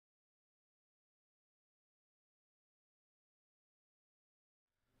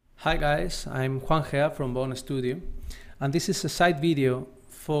Hi guys, I'm Juan Gea from Bone Studio, and this is a side video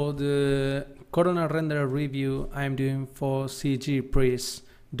for the Corona render review I'm doing for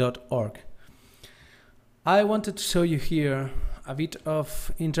cgpriest.org. I wanted to show you here a bit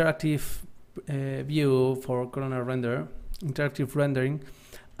of interactive view for Corona render, interactive rendering,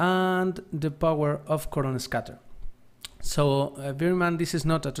 and the power of Corona scatter. So bear in mind, this is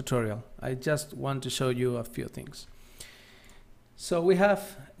not a tutorial. I just want to show you a few things. So we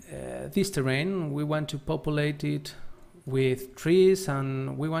have this terrain. We want to populate it with trees,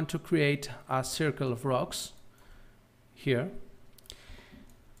 and we want to create a circle of rocks here.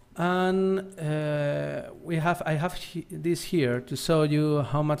 And I have this here to show you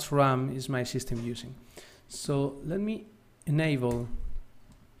how much RAM is my system using. So let me enable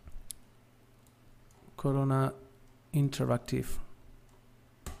Corona Interactive.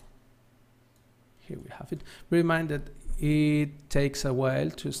 Here we have it. Bear in mind that it takes a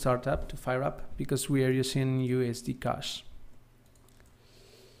while to start up, to fire up, because we are using USD cache.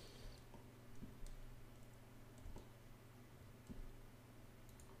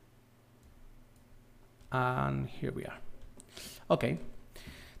 And here we are. Okay,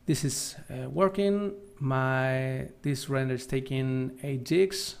 this is working. This render is taking 8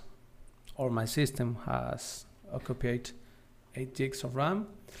 gigs, or my system has occupied 8 gigs of RAM.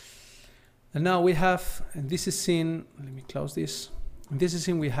 And now we have, and this is in, let me close this. In this is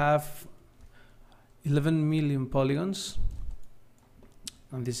in, we have 11 million polygons.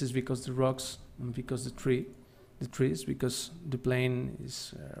 And this is because the rocks and because the trees, because the plane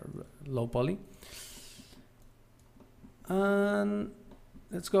is low poly. And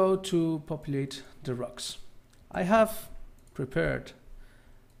let's go to populate the rocks. I have prepared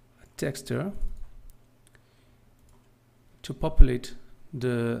a texture to populate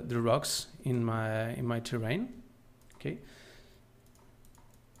the rocks in my terrain. Okay,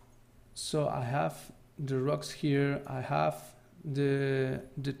 so I have the rocks here, I have the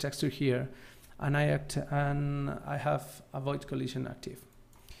texture here, and I have avoid collision active.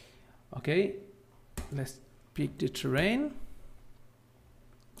 Okay, let's pick the terrain,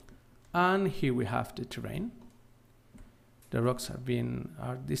 and here we have the terrain. The rocks are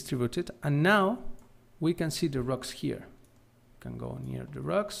distributed, and now we can see the rocks here. Can go near the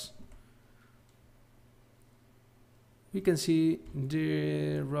rocks. We can see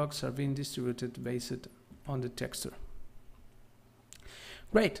the rocks are being distributed based on the texture.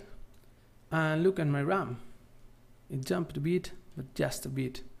 Great. And look at my RAM. It jumped a bit, but just a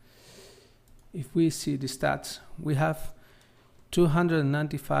bit. If we see the stats, we have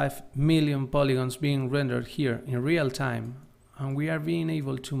 295 million polygons being rendered here in real time, and we are being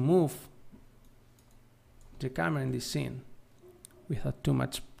able to move the camera in this scene without too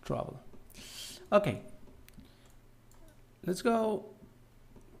much trouble. Okay, let's go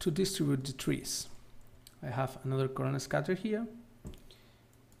to distribute the trees. I have another Corona scatter here,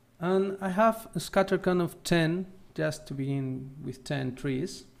 and I have a scatter count of 10, just to begin with 10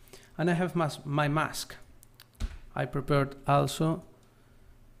 trees, and I have my mask. I prepared also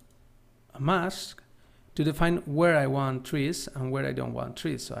a mask to define where I want trees and where I don't want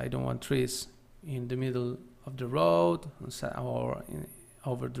trees. So I don't want trees in the middle of the road or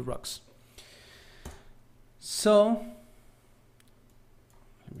over the rocks. So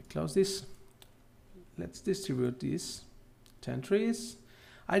let me close this. Let's distribute these 10 trees.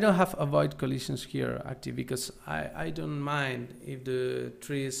 I don't have avoid collisions here active because I don't mind if the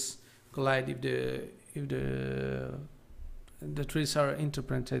trees collide, if the trees are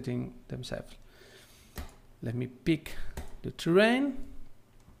interpreting themselves. Let me pick the terrain.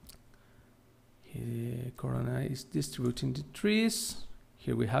 Here, Corona is distributing the trees.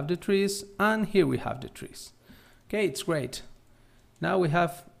 Here we have the trees, and here we have the trees. Okay, it's great. Now we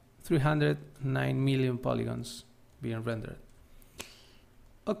have 309 million polygons being rendered.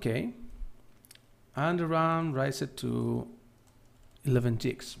 Okay, and the RAM rises to 11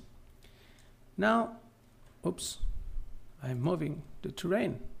 gigs. Now, oops, I'm moving the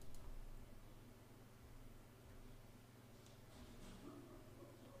terrain.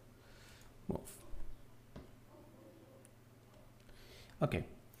 Move. Okay,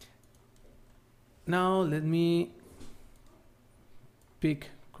 now let me pick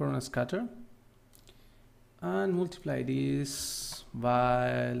Corona scatter and multiply this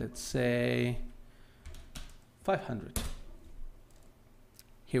by, let's say, 500.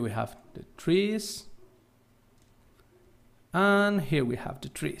 Here we have the trees, and here we have the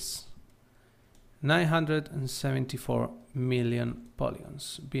trees. 974 million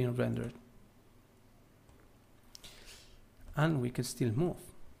polygons being rendered. And we can still move.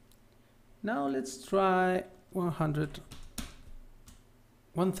 Now let's try 100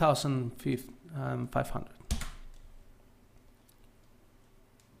 1,500.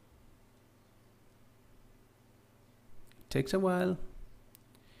 Takes a while.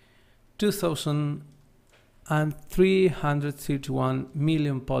 2,331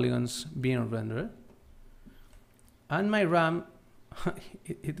 million polygons being rendered. And my RAM,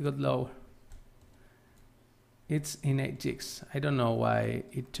 it got lower. It's in 8 gigs. I don't know why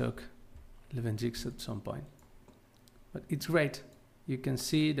it took 11 gigs at some point. But it's great. You can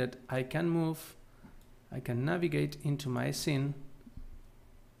see that I can move, I can navigate into my scene.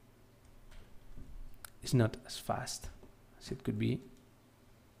 It's not as fast as it could be,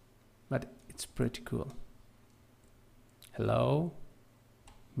 but it's pretty cool. Hello,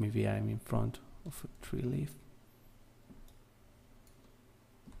 maybe I'm in front of a tree leaf.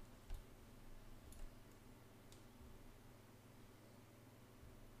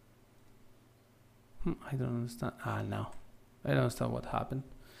 I don't understand. No, I don't understand what happened,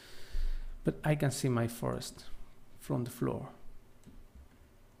 but I can see my forest from the floor.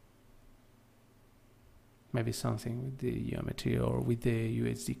 Maybe something with the geometry or with the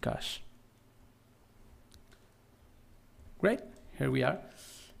UHD cache. Great, here we are.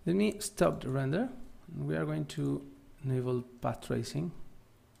 Let me stop the render. We are going to enable path tracing,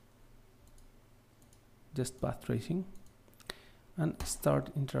 just path tracing, and start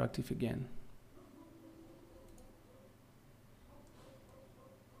interactive again.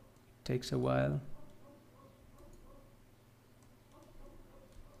 Takes a while.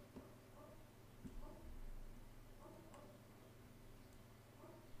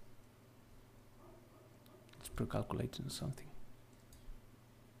 It's pre-calculating something.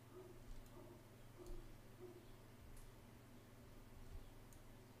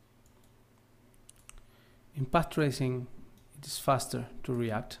 In path tracing, it is faster to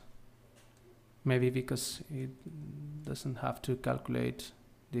react. Maybe because it doesn't have to calculate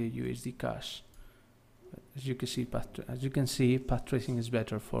the UHD cache. As you can see, path tracing is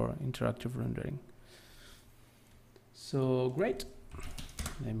better for interactive rendering. So great.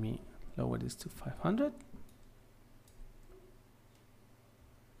 Let me lower this to 500.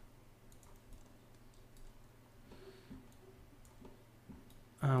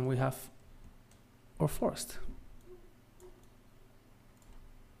 And we have our forest.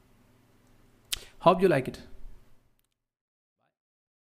 Hope you like it.